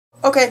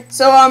Okay,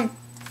 so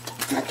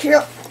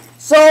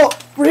so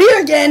we're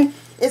here again.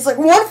 It's like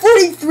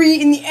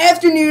 1:43 in the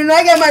afternoon, and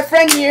I got my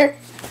friend here,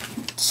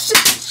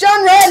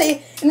 Sean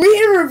Riley, and we're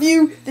here to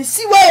review the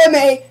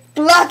CYMA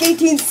Glock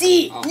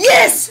 18C. Oh.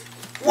 Yes!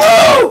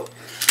 Woo!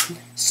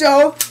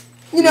 So,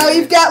 you know,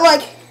 you've got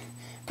like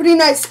pretty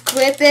nice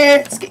clip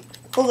there. It's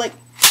full of like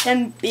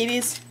 10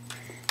 BBs.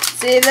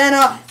 See, then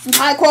some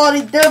high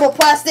quality durable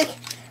plastic.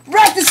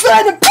 Rack the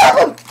slide and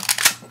pop 'em!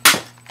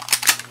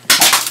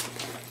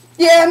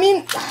 Yeah, I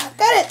mean,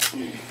 got it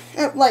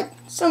at like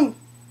some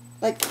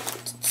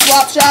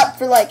swap shop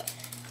for like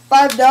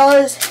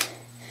 $5.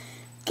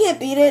 Can't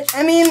beat it.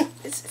 I mean,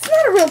 it's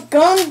not a real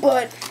gun,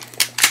 but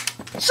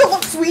it sure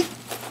looks sweet.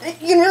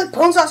 You can really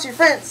pwn sauce your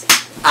friends.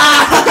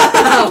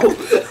 Ow!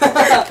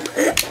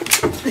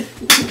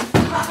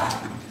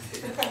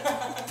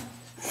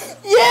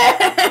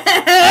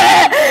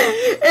 Yeah!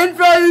 And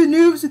for all you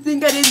noobs who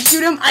think I didn't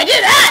shoot him, I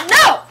did that!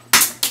 No!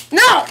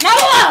 No! Not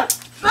allowed!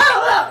 Not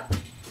allowed!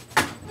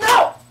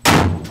 No!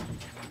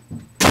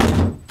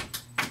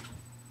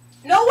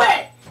 No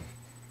way!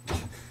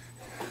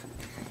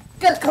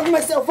 Gotta cover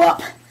myself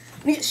up.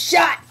 I'm gonna get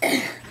shot.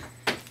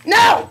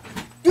 No!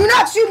 Do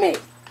not shoot me!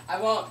 I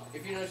won't,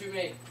 if you don't shoot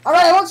me.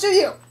 Alright, I won't shoot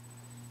you.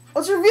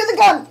 Let's review the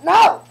gun.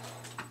 No!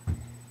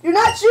 Do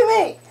not shoot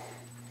me!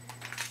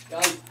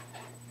 Gun.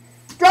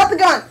 Drop the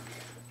gun.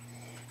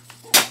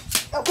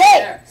 Okay.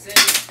 There, same.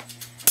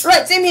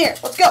 Alright, same here.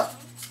 Let's go.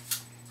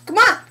 Come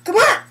on, come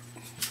on!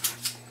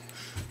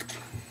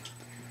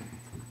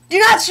 Do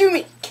not shoot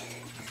me!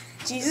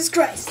 Jesus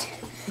Christ.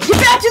 Get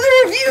back to the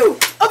review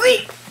of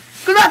the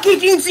Glock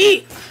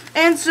 18C!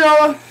 And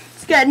so,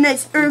 it's got a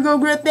nice ergo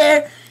grip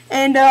there,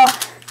 and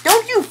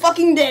don't you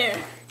fucking dare.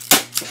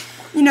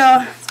 You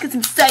know, let's get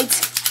some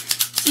sights.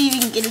 See if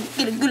you can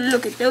get a good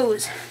look at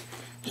those.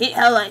 Hate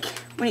how, like,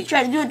 when you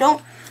try to do it,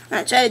 when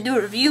I try to do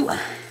a review,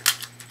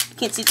 you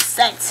can't see the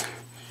sights.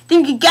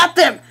 Think you got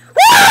them.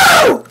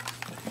 Woo!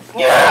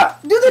 Yeah!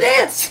 Do the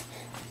dance!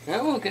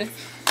 Oh, okay.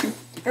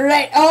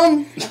 Alright,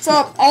 that's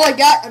all I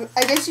got.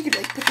 I guess you could,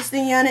 like, put this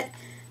thing on it.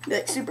 Be,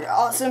 like, super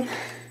awesome.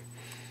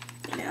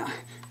 You know,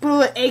 put a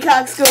little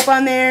ACOG scope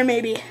on there,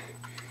 maybe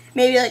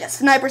like a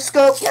sniper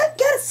scope. Got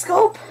a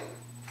scope.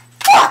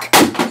 Fuck!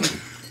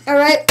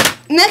 Alright,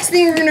 next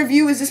thing we're gonna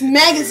review is this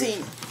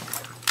magazine.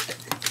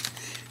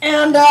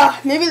 And,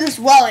 maybe this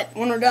wallet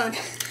when we're done.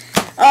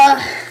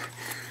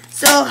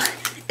 So,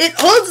 it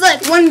holds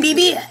like 1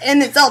 BB,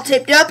 and it's all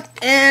taped up,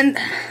 and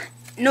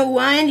no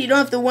wind. You don't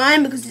have to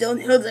wind because it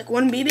only holds like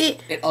 1 BB.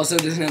 It also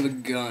doesn't have a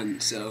gun,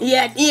 so.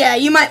 Yeah,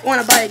 you might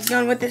want to buy a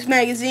gun with this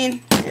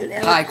magazine.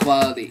 High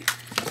quality.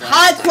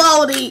 High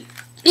quality.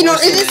 You know,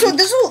 this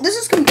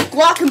is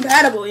Glock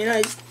compatible. You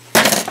know, just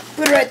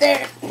put it right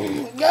there.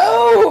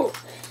 Go.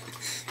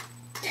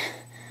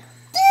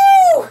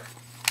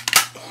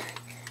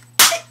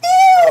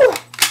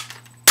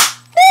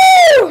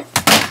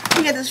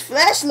 You got this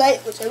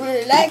flashlight, which I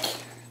really like.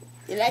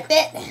 You like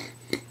that?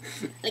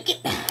 Like it?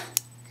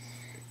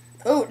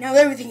 Oh, now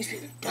everything's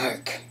really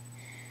dark.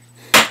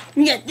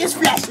 You got this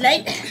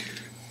flashlight.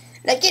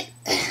 Like it?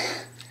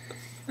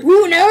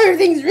 Ooh, now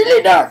everything's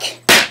really dark.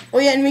 Oh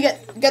yeah, and we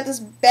got this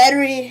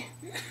battery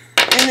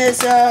and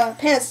this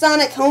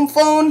Panasonic home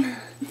phone.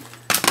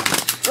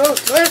 Oh,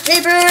 toilet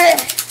paper.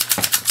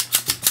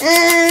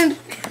 And,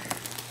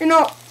 you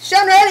know,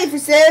 Sean Riley for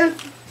sale.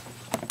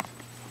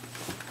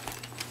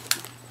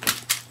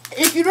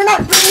 If you do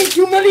not bring me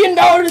 $2 million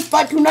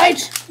by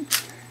tonight,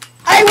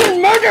 I will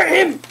murder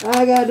him.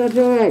 I got to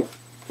do it.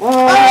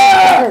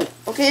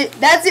 Okay,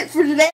 that's it for today.